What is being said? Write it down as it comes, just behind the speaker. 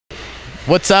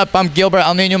What's up? I'm Gilbert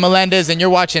Melendez, and you're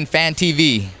watching Fan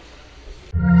TV.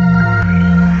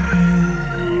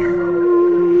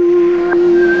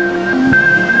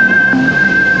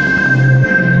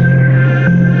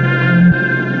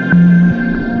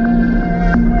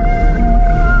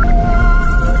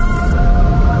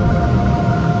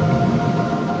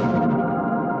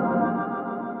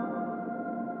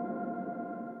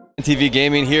 TV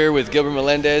Gaming here with Gilbert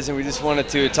Melendez, and we just wanted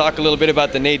to talk a little bit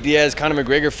about the Nate Diaz Conor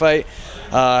McGregor fight.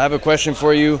 I have a question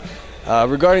for you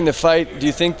regarding the fight. Do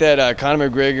you think that Conor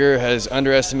McGregor has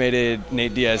underestimated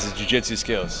Nate Diaz's jiu-jitsu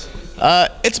skills?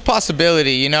 It's a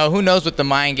possibility, you know. Who knows what the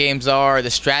mind games are,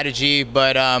 the strategy,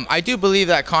 but I do believe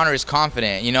that Conor is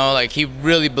confident, you know, like he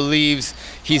really believes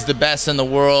he's the best in the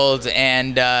world,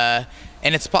 and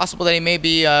it's possible that he may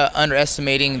be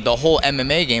underestimating the whole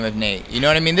MMA game of Nate. You know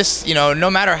what I mean? This, you know,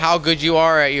 no matter how good you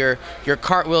are at your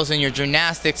cartwheels and your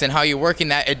gymnastics and how you're working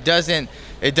that, it doesn't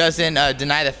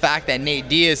deny the fact that Nate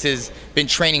Diaz has been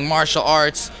training martial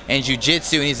arts and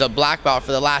jiu-jitsu, and he's a black belt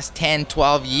for the last 10,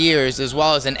 12 years, as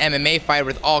well as an MMA fighter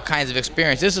with all kinds of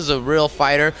experience. This is a real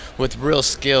fighter with real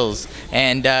skills,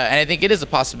 and I think it is a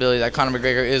possibility that Conor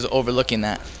McGregor is overlooking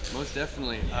that. Most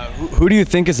definitely. Who do you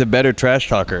think is a better trash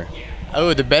talker?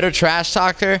 Oh, the better trash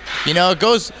talker, you know, it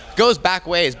goes back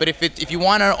ways. But if you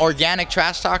want an organic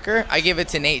trash talker, I give it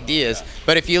to Nate Diaz.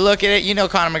 But if you look at it, you know,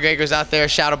 Conor McGregor's out there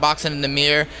shadow boxing in the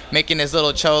mirror, making his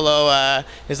little cholo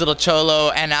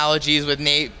analogies with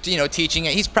Nate, you know, teaching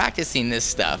it. He's practicing this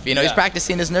stuff, you know. Yeah. He's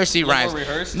practicing his nursery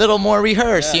rhymes. Little more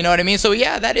rehearsed, yeah. You know what I mean? So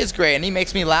yeah, that is great, and he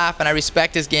makes me laugh, and I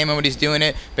respect his game and what he's doing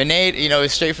it. But Nate, you know,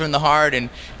 is straight from the heart, and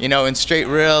you know, and straight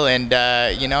real, and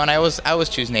you know, and I always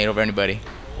choose Nate over anybody.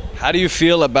 How do you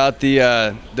feel about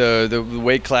the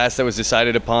weight class that was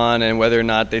decided upon, and whether or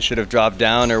not they should have dropped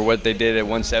down, or what they did at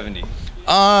 170? You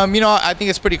know, I think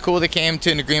it's pretty cool they came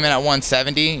to an agreement at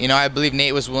 170. You know, I believe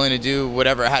Nate was willing to do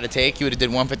whatever it had to take. He would have did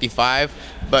 155,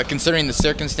 but considering the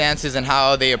circumstances and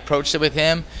how they approached it with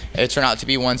him, it turned out to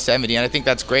be 170, and I think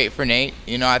that's great for Nate.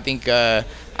 You know, I think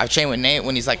I've trained with Nate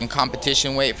when he's like in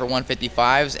competition weight for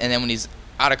 155s, and then when he's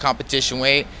out of competition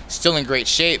weight, still in great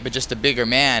shape, but just a bigger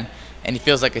man. And he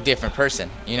feels like a different person.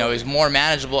 You know, he's more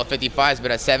manageable at 55s, but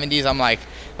at 70s, I'm like,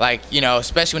 you know,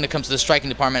 especially when it comes to the striking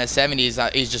department at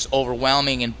 70s, he's just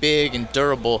overwhelming and big and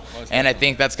durable. And I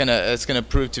think it's gonna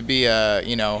prove to be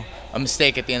you know, a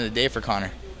mistake at the end of the day for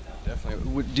Conor.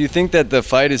 Definitely. Do you think that the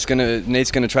fight is Nate's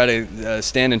gonna try to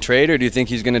stand and trade, or do you think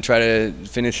he's gonna try to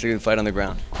finish the fight on the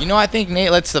ground? You know, I think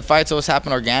Nate lets the fights always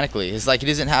happen organically. It's like he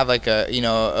doesn't have like a, you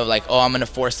know, of like, oh, I'm gonna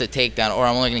force the takedown, or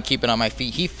I'm only gonna keep it on my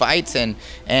feet. He fights and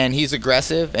he's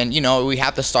aggressive, and you know, we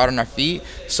have to start on our feet.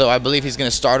 So I believe he's gonna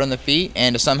start on the feet,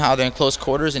 and if somehow they're in close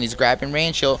quarters and he's grabbing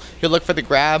range, he'll look for the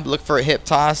grab, look for a hip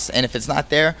toss, and if it's not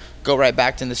there, go right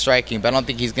back to the striking. But I don't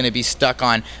think he's going to be stuck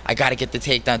on, I got to get the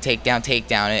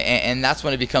takedown. And that's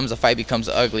when the fight becomes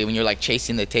ugly, when you're like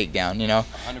chasing the takedown, you know?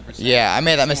 100%. Yeah, I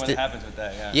made that mistake. What happens with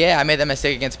that, yeah, I made that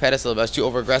mistake against Pettis a little bit. I was too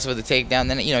over-aggressive with the takedown.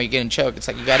 Then, you know, you're getting choked. It's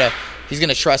like he's going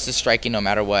to trust his striking no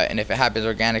matter what. And if it happens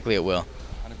organically, it will.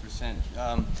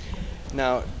 100%.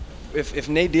 Now, if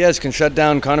Nate Diaz can shut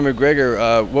down Conor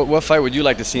McGregor, what fight would you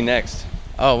like to see next?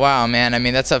 Oh wow, man! I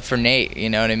mean, that's up for Nate. You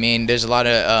know what I mean? There's a lot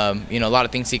of, you know, a lot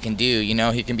of things he can do. You know,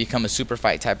 he can become a super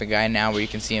fight type of guy now, where you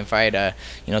can see him fight,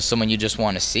 you know, someone you just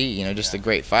want to see. You know, just a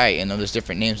great fight. You know, there's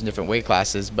different names and different weight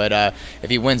classes. But if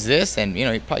he wins this, and you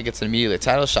know, he probably gets an immediate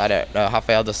title shot at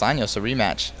Rafael dos Anjos, a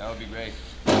rematch. That would be great.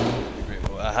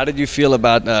 How did you feel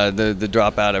about the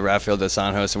dropout of Rafael dos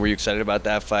Anjos, and were you excited about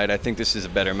that fight? I think this is a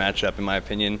better matchup, in my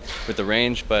opinion, with the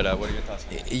range, but what are your thoughts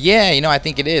on that? Yeah, you know, I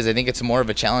think it is. I think it's more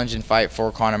of a challenging fight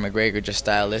for Conor McGregor, just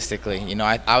stylistically. You know,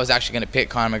 I was actually going to pick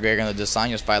Conor McGregor in the dos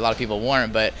Anjos fight. A lot of people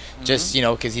weren't, but just, you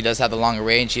know, because he does have the longer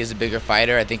range, he is a bigger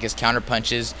fighter. I think his counter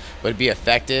punches would be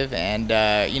effective, and,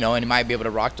 you know, and he might be able to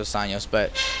rock dos Anjos,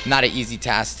 but not an easy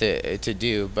task to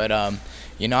do. But,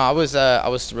 you know, I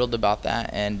was thrilled about that,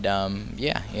 and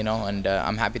yeah, you know, and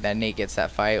I'm happy that Nate gets that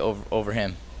fight over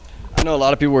him. I know a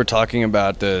lot of people were talking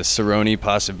about the Cerrone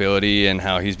possibility and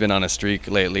how he's been on a streak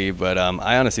lately, but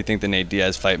I honestly think the Nate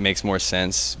Diaz fight makes more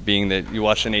sense. Being that you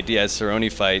watch the Nate Diaz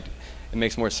Cerrone fight, it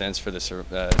makes more sense for than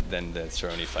the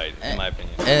Cerrone fight, in my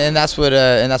opinion. And that's what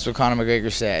Conor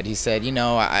McGregor said. He said, you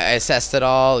know, I assessed it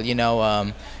all. You know,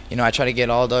 I tried to get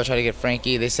Aldo, I tried to get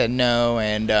Frankie. They said no,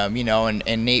 and you know,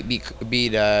 and Nate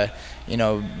beat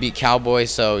Cowboy.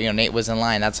 So you know, Nate was in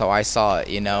line. That's how I saw it.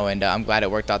 You know, and I'm glad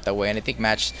it worked out that way. And I think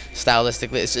match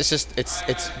stylistically,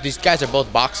 it's these guys are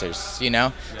both boxers. You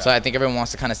know, yeah. So I think everyone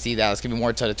wants to kind of see that. It's gonna be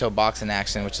more toe-to-toe boxing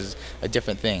action, which is a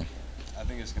different thing. I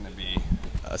think it's gonna be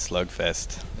a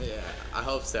slugfest. Yeah, I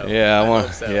hope so. Yeah, I want.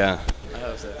 Hope so. Yeah. I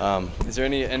hope so. Is there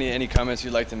any comments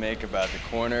you'd like to make about the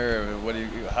corner? Or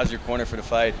how's your corner for the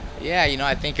fight? Yeah,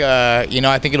 I think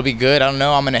it'll be good. I don't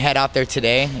know. I'm gonna head out there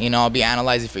today. I'll be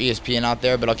analyzing for ESPN out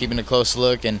there, but I'll keep in a close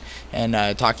look and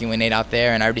talking with Nate out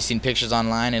there. And I already seen pictures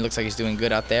online. It looks like he's doing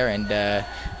good out there. And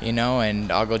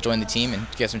and I'll go join the team and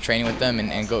get some training with them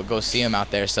and go see him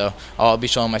out there. So I'll be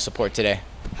showing my support today.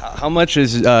 How much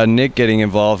is Nick getting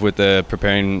involved with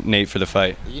preparing Nate for the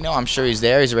fight? I'm sure he's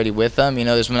there. He's already with them.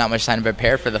 There's not much time to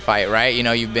prepare for the fight, right? You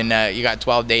got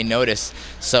 12-day notice.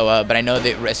 So, but I know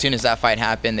that as soon as that fight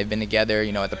happened, they've been together.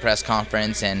 At the press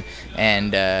conference and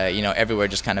everywhere,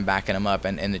 just kind of backing him up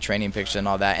and in the training picture and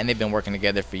all that. And they've been working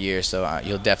together for years. So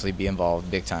he'll definitely be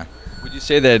involved big time. Would you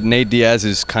say that Nate Diaz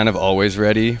is kind of always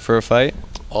ready for a fight?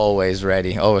 Always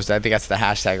ready. Always. I think that's the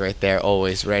hashtag right there.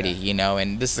 Always ready.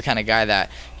 And this is the kind of guy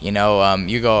that you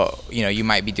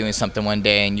might be doing something one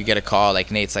day and you get a call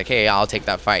like Nate's like, hey, I'll take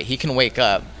that fight. He can wake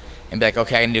up and be like,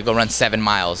 okay, I need to go run 7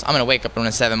 miles. I'm gonna wake up and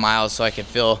run 7 miles so I can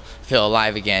feel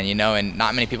alive again. And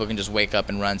not many people can just wake up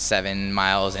and run 7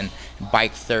 miles and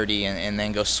bike 30 and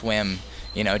then go swim.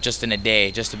 Just in a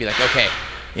day, just to be like, okay.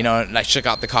 I shook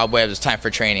out the cobwebs. It's time for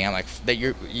training. I'm like, that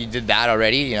you did that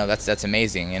already. That's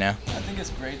amazing. I think it's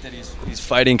great that he's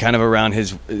fighting kind of around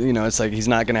his. It's like he's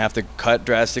not gonna have to cut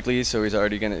drastically. So he's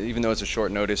already gonna, even though it's a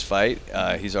short notice fight,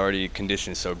 he's already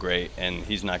conditioned so great, and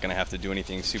he's not gonna have to do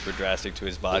anything super drastic to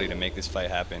his body to make this fight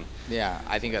happen. Yeah,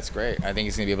 I think that's great. I think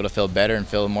he's gonna be able to feel better and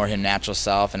feel more his natural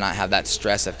self and not have that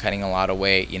stress of cutting a lot of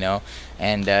weight.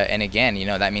 And again,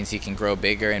 that means he can grow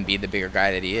bigger and be the bigger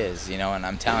guy that he is. And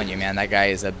I'm telling you, man, that guy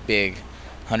is a big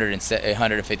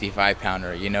 155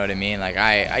 pounder. You know what I mean? Like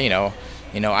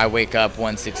I wake up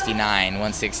 169,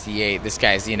 168. This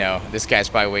guy's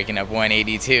probably waking up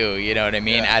 182. You know what I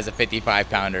mean? Yeah. As a 55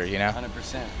 pounder.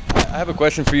 100%. I have a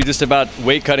question for you just about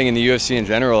weight cutting in the UFC in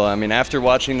general. I mean, after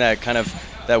watching that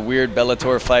weird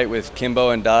Bellator fight with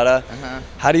Kimbo and Dada,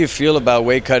 how do you feel about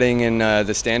weight cutting and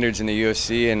the standards in the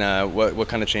UFC, and what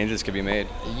kind of changes could be made?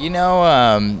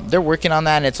 They're working on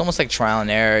that, and it's almost like trial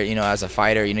and error. As a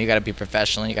fighter, you got to be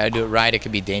professional. You got to do it right. It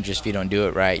could be dangerous if you don't do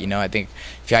it right. I think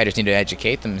fighters need to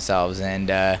educate themselves, and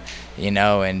yeah,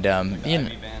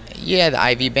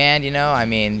 the IV ban.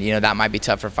 That might be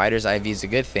tough for fighters. IV is a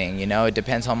good thing. It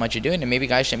depends how much you're doing, and maybe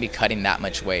guys shouldn't be cutting that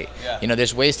much weight. Yeah.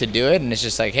 There's ways to do it, and it's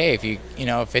just like, hey,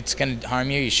 if it's gonna harm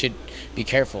you, you should be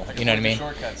careful. Like you know what I mean?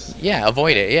 Shortcuts. Yeah,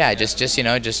 avoid it. Yeah,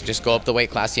 just go up the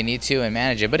weight class you need to and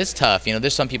manage it. But it's tough.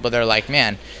 There's some people that are like,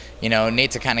 man,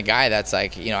 Nate's the kind of guy that's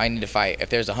like, I need to fight. If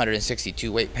there's a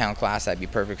 162 weight pound class, that'd be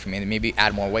perfect for me. Maybe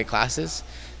add more weight classes.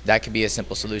 That could be a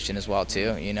simple solution as well too,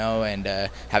 and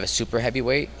have a super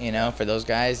heavyweight, for those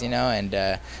guys,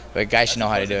 but guys should know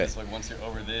how to do it. Like once you're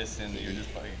over this, and you're just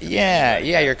like,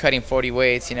 you're cutting 40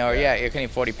 weights, or you're cutting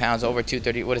 40 pounds over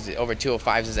 230. What is it? Over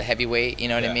 205 is a heavyweight, you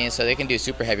know what I mean? So they can do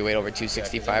super heavyweight over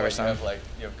 265 or something.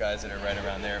 You have guys that are right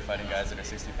around there fighting guys that are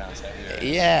 60 pounds heavier.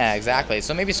 Yeah, exactly.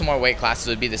 So maybe some more weight classes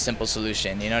would be the simple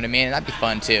solution, you know what I mean? And that'd be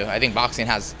fun too. I think boxing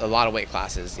has a lot of weight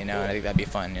classes, and I think that'd be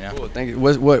fun, Cool, thank you.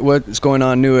 What's going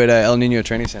on new at El Nino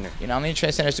Training Center? El Nino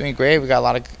Training Center is doing great. We got a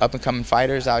lot of up and coming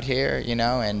fighters out here,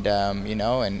 and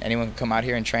anyone can come out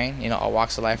here and train. All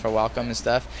walks of life are welcome and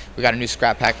stuff. We got a new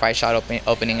Scrap Pack fight shot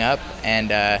opening up,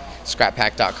 and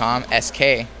scrappack.com,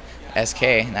 SK,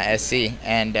 not SC,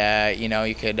 and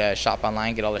you could shop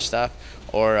online, get all their stuff,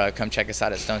 or come check us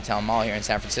out at Stone Town Mall here in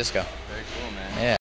San Francisco. Very cool, man. Yeah.